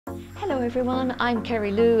Hello everyone, I'm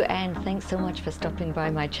Kerry-Lou and thanks so much for stopping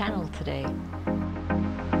by my channel today.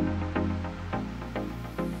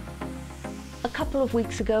 A couple of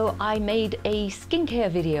weeks ago I made a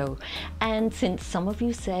skincare video, and since some of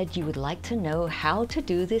you said you would like to know how to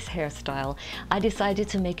do this hairstyle, I decided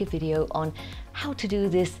to make a video on how to do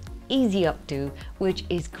this easy updo, which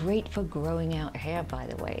is great for growing out hair, by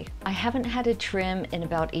the way. I haven't had a trim in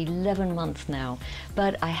about 11 months now,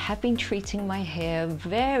 but I have been treating my hair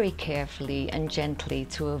very carefully and gently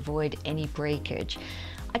to avoid any breakage.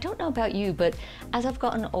 I don't know about you, but as I've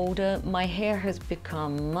gotten older, my hair has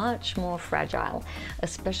become much more fragile,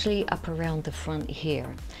 especially up around the front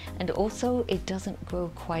here. And also it doesn't grow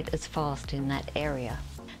quite as fast in that area.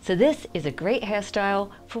 So this is a great hairstyle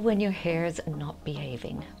for when your hair is not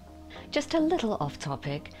behaving. Just a little off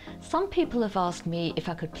topic, some people have asked me if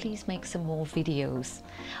I could please make some more videos.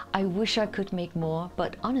 I wish I could make more,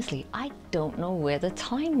 but honestly, I don't know where the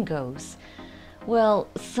time goes. Well,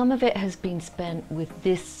 some of it has been spent with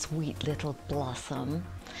this sweet little blossom.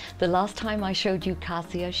 The last time I showed you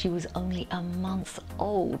Cassia, she was only a month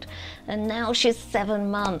old, and now she's 7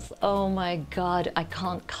 months. Oh my God, I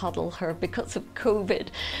can't cuddle her because of COVID.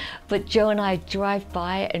 But Joe and I drive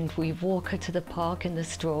by and we walk her to the park in the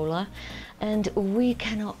stroller, and we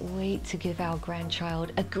cannot wait to give our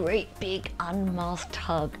grandchild a great big unmasked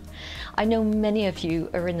hug. I know many of you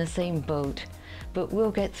are in the same boat, but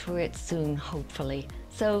we'll get through it soon, hopefully.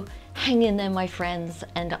 So hang in there, my friends,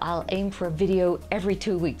 and I'll aim for a video every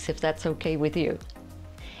 2 weeks if that's okay with you.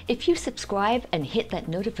 If you subscribe and hit that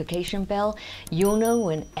notification bell, you'll know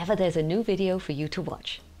whenever there's a new video for you to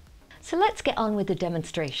watch. So let's get on with the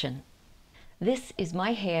demonstration. This is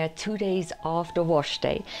my hair 2 days after wash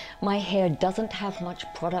day. My hair doesn't have much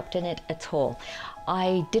product in it at all.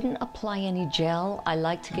 I didn't apply any gel. I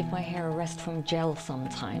like to give my hair a rest from gel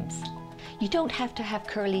sometimes. You don't have to have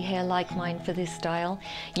curly hair like mine for this style.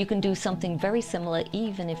 You can do something very similar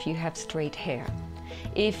even if you have straight hair.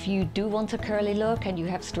 If you do want a curly look and you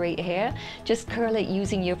have straight hair, just curl it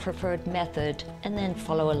using your preferred method and then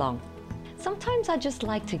follow along. Sometimes I just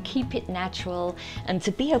like to keep it natural and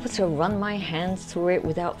to be able to run my hands through it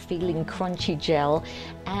without feeling crunchy gel.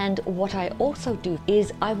 And what I also do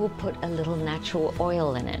is I will put a little natural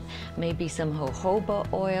oil in it. Maybe some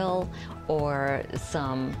jojoba oil or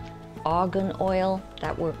some argan oil.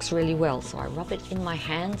 That works really well. So I rub it in my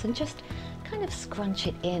hands and just kind of scrunch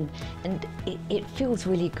it in, and it feels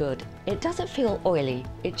really good. It doesn't feel oily.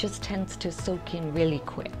 It just tends to soak in really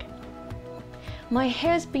quick. My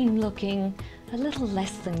hair's been looking a little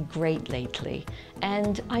less than great lately,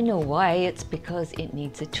 and I know why. It's because it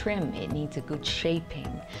needs a trim, it needs a good shaping.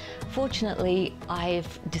 Fortunately,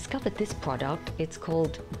 I've discovered this product. It's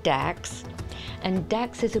called Dax, and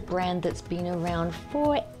Dax is a brand that's been around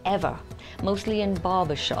forever, mostly in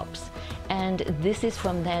barbershops, and this is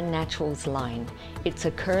from their Naturals line. It's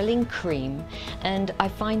a curling cream, and I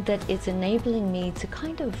find that it's enabling me to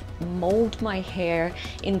kind of mold my hair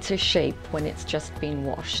into shape when it's just been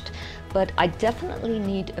washed. But I definitely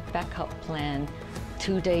need a backup plan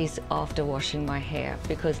 2 days after washing my hair,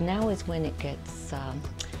 because now is when it gets a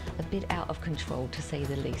bit out of control, to say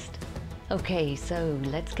the least. Okay, so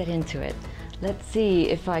let's get into it. Let's see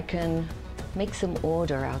if I can make some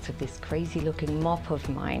order out of this crazy looking mop of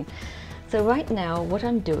mine. So right now what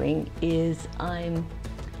I'm doing is I'm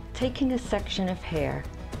taking a section of hair.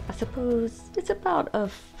 I suppose it's about a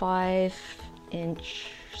 5-inch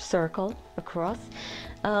circle across.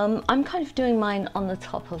 I'm kind of doing mine on the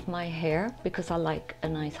top of my hair because I like a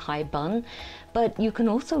nice high bun, but you can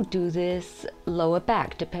also do this lower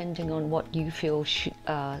back depending on what you feel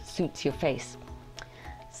suits your face.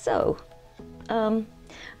 So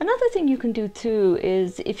another thing you can do too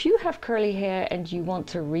is if you have curly hair and you want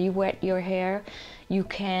to re-wet your hair, you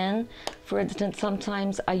can. For instance,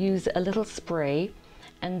 sometimes I use a little spray,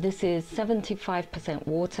 and this is 75%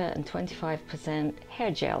 water and 25%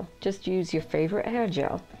 hair gel. Just use your favorite hair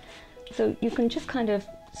gel. So you can just kind of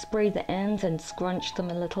spray the ends and scrunch them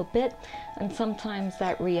a little bit, and sometimes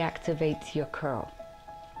that reactivates your curl.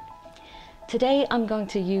 Today I'm going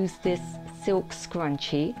to use this silk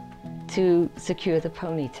scrunchie to secure the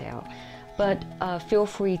ponytail, but feel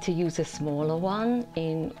free to use a smaller one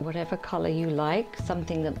in whatever color you like.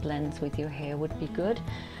 Something that blends with your hair would be good.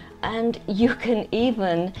 And you can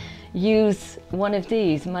even use one of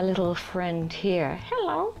these, my little friend here.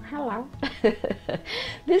 Hello, hello.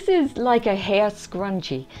 This is like a hair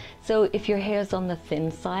scrunchie. So if your hair's on the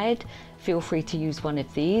thin side, feel free to use one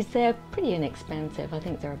of these. They're pretty inexpensive. I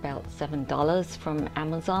think they're about $7 from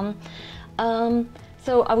Amazon.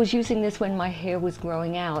 So I was using this when my hair was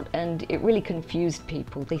growing out, and it really confused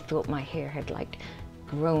people. They thought my hair had like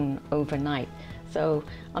grown overnight. So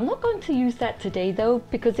I'm not going to use that today though,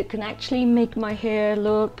 because it can actually make my hair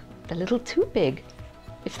look a little too big,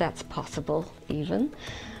 if that's possible even.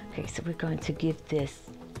 Okay, so we're going to give this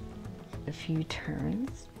a few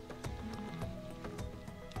turns.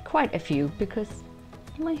 Quite a few, because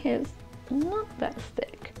my hair's not that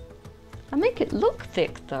thick. I make it look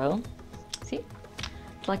thick though. See?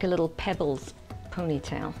 It's like a little Pebbles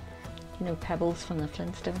ponytail. You know Pebbles from the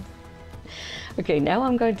Flintstones? Okay, now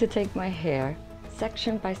I'm going to take my hair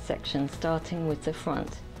section by section, starting with the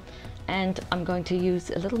front. And I'm going to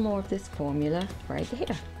use a little more of this formula right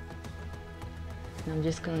here. And I'm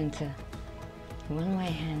just going to run my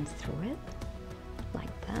hands through it,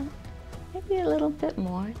 like that. Maybe a little bit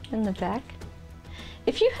more in the back.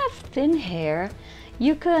 If you have thin hair,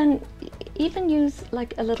 you can even use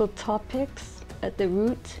like a little Toppix at the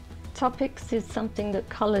root. Toppix is something that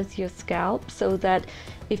colors your scalp so that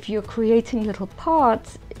if you're creating little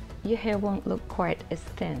parts, your hair won't look quite as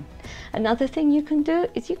thin. Another thing you can do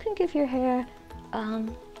is you can give your hair a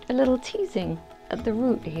little teasing at the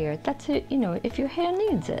root here. That's it, you know, if your hair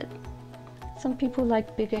needs it. Some people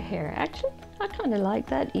like bigger hair. Actually, I kind of like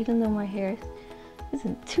that, even though my hair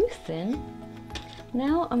isn't too thin.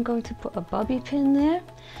 Now I'm going to put a bobby pin there.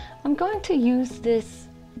 I'm going to use this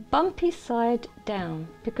bumpy side down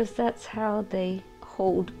because that's how they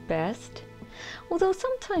hold best. Although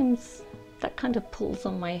sometimes that kind of pulls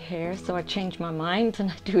on my hair, so I change my mind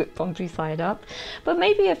and I do it bumpy side up. But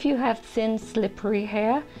maybe if you have thin, slippery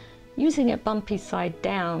hair, using it bumpy side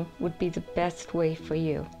down would be the best way for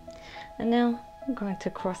you. And now I'm going to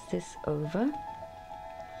cross this over.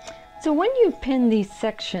 So when you pin these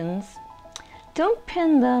sections, don't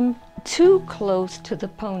pin them too close to the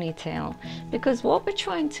ponytail, because what we're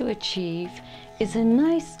trying to achieve is a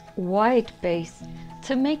nice wide base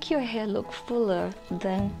to make your hair look fuller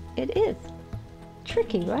than it is.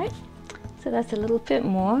 Tricky, right? So that's a little bit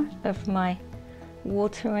more of my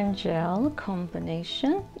water and gel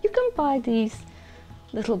combination. You can buy these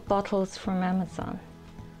little bottles from Amazon.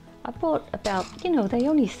 I bought about, you know, they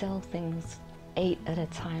only sell things 8 at a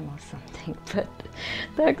time or something, but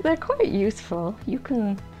they're quite useful. You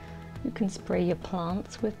can spray your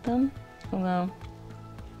plants with them, although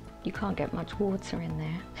you can't get much water in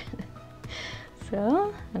there.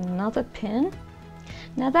 So another pin.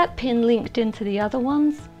 Now that pin linked into the other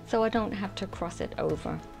ones, so I don't have to cross it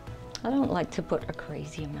over. I don't like to put a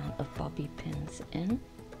crazy amount of bobby pins in.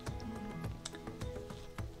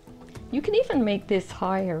 You can even make this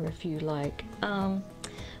higher if you like.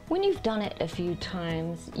 When you've done it a few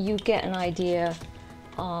times, you get an idea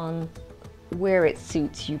on where it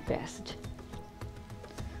suits you best.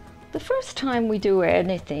 The first time we do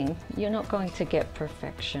anything, you're not going to get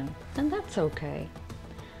perfection, and that's okay.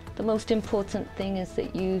 The most important thing is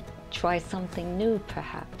that you try something new,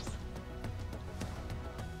 perhaps.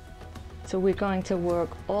 So we're going to work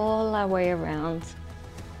all our way around.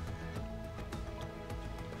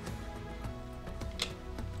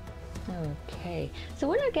 Okay, so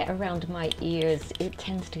when I get around my ears, it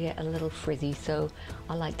tends to get a little frizzy, so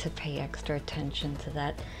I like to pay extra attention to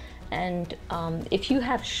that. And if you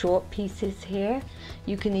have short pieces here,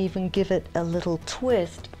 you can even give it a little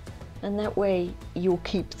twist, and that way you'll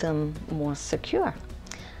keep them more secure.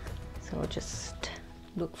 So I'll just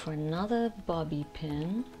look for another bobby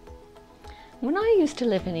pin. When I used to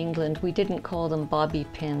live in England, we didn't call them bobby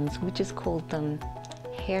pins, we just called them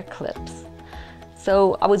hair clips.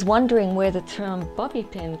 So I was wondering where the term bobby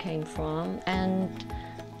pin came from, and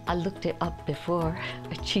I looked it up before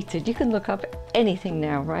I cheated. You can look up anything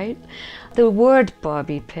now, right? The word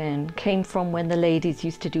bobby pin came from when the ladies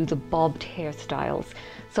used to do the bobbed hairstyles.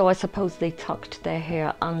 So I suppose they tucked their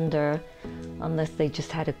hair under, unless they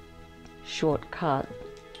just had a short cut.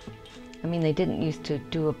 I mean, they didn't used to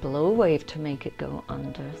do a blow wave to make it go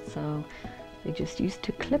under, so they just used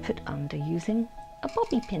to clip it under using a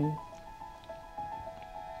bobby pin.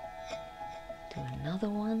 Do another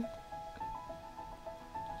one.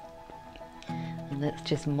 And let's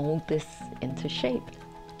just mold this into shape.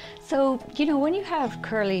 So, you know, when you have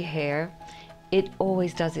curly hair, it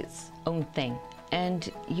always does its own thing. And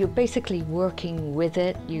you're basically working with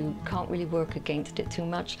it. You can't really work against it too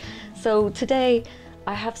much. So today,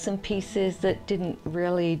 I have some pieces that didn't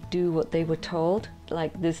really do what they were told,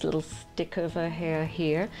 like this little stick of a hair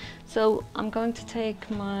here. So I'm going to take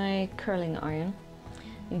my curling iron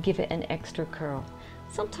and give it an extra curl.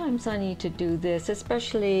 Sometimes I need to do this,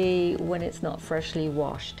 especially when it's not freshly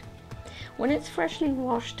washed. When it's freshly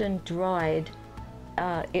washed and dried,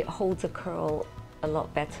 it holds a curl a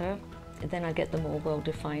lot better. Then I get the more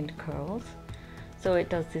well-defined curls. so it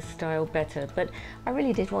does this style better. But I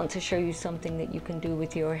really did want to show you something that you can do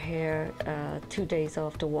with your hair 2 days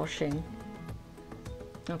after washing.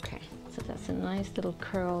 Okay, so that's a nice little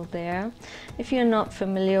curl there. If you're not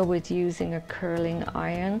familiar with using a curling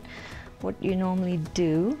iron, what you normally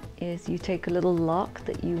do is you take a little lock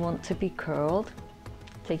that you want to be curled,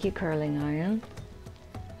 take your curling iron.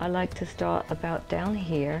 I like to start about down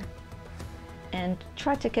here and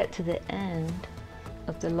try to get to the end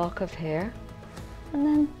of the lock of hair, and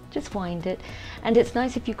then just wind it. And it's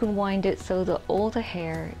nice if you can wind it so that all the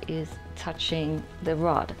hair is touching the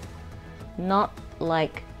rod, not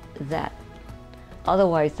like that.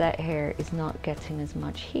 Otherwise that hair is not getting as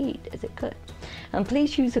much heat as it could. And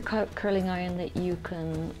please use a curling iron that you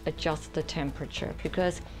can adjust the temperature,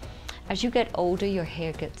 because as you get older your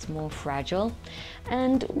hair gets more fragile,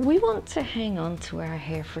 and we want to hang on to our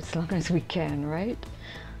hair for as long as we can, right?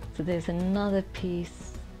 So there's another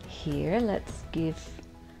piece here. Let's give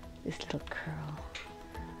this little curl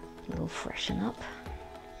a little freshen up.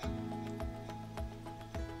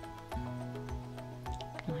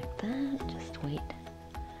 Like that. Just wait.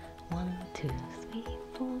 1, 2, 3,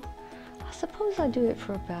 4. I suppose I do it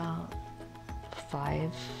for about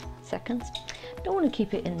 5 seconds. Don't want to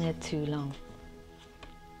keep it in there too long.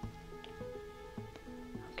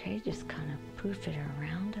 Okay, just kind of poof it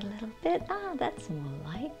around a little bit. Ah, that's more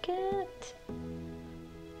like it.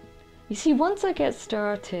 You see, once I get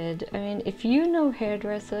started, I mean, if you know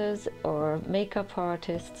hairdressers or makeup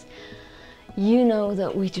artists, you know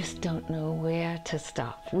that we just don't know where to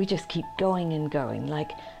stop. We just keep going and going,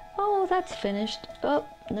 like, oh, that's finished. Oh,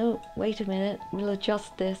 no, wait a minute, we'll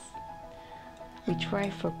adjust this. We try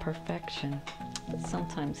for perfection, but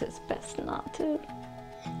sometimes it's best not to.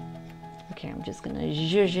 Okay, I'm just gonna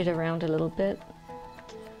zhuzh it around a little bit.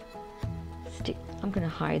 I'm gonna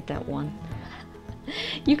hide that one.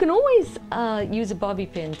 You can always use a bobby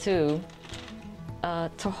pin too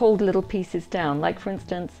to hold little pieces down. Like for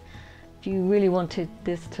instance, if you really wanted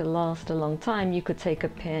this to last a long time, you could take a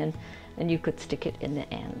pin and you could stick it in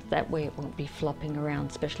the end. That way it won't be flopping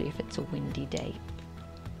around, especially if it's a windy day.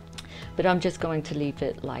 But I'm just going to leave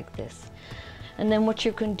it like this. And then what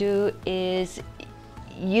you can do is,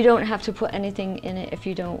 you don't have to put anything in it if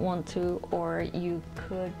you don't want to, or you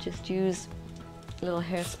could just use a little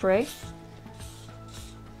hairspray.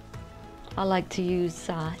 I like to use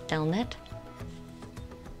Elnet.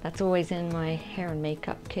 That's always in my hair and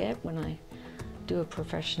makeup kit when I do a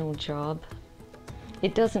professional job.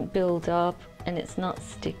 It doesn't build up and it's not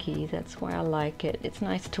sticky. That's why I like it. It's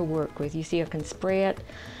nice to work with. You see, I can spray it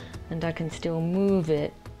and I can still move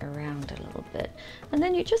it around a little bit. And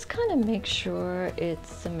then you just kind of make sure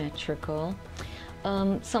it's symmetrical.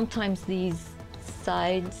 Sometimes these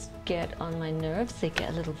sides get on my nerves. They get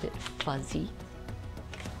a little bit fuzzy.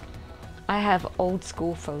 I have old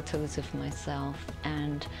school photos of myself,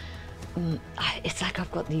 and it's like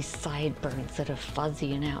I've got these sideburns that are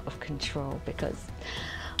fuzzy and out of control because,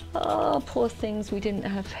 oh, poor things, we didn't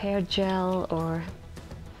have hair gel or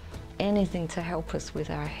anything to help us with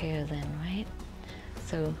our hair then, right?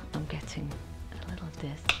 So I'm getting a little of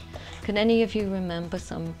this. Can any of you remember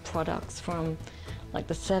some products from like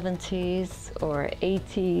the 70s or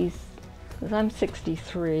 80s? Because I'm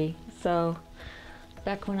 63, so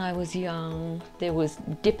back when I was young, there was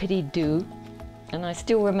Dippity-Doo, and I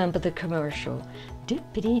still remember the commercial.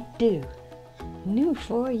 Dippity-Doo, new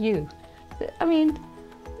for you. I mean,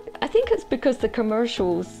 I think it's because the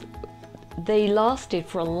commercials, they lasted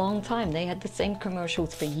for a long time. They had the same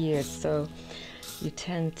commercials for years, so you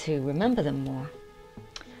tend to remember them more.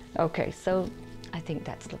 Okay, so I think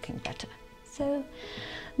that's looking better. So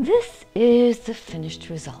this is the finished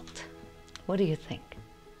result. What do you think?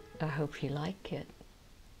 I hope you like it.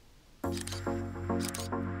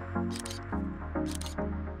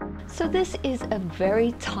 So this is a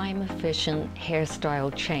very time-efficient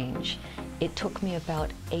hairstyle change. It took me about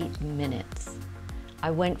 8 minutes. I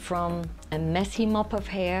went from a messy mop of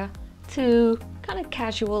hair to kind of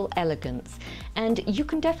casual elegance. And you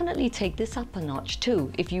can definitely take this up a notch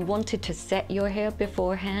too. If you wanted to set your hair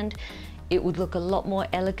beforehand, it would look a lot more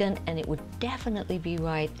elegant, and it would definitely be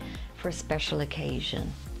right for a special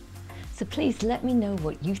occasion. So please let me know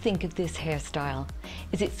what you think of this hairstyle.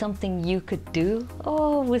 Is it something you could do,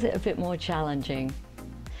 or was it a bit more challenging?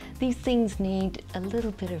 These things need a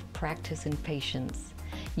little bit of practice and patience.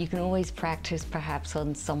 You can always practice perhaps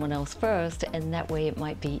on someone else first, and that way it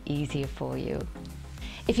might be easier for you.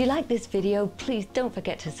 If you like this video, please don't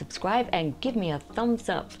forget to subscribe and give me a thumbs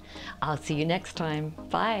up. I'll see you next time.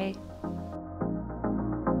 Bye.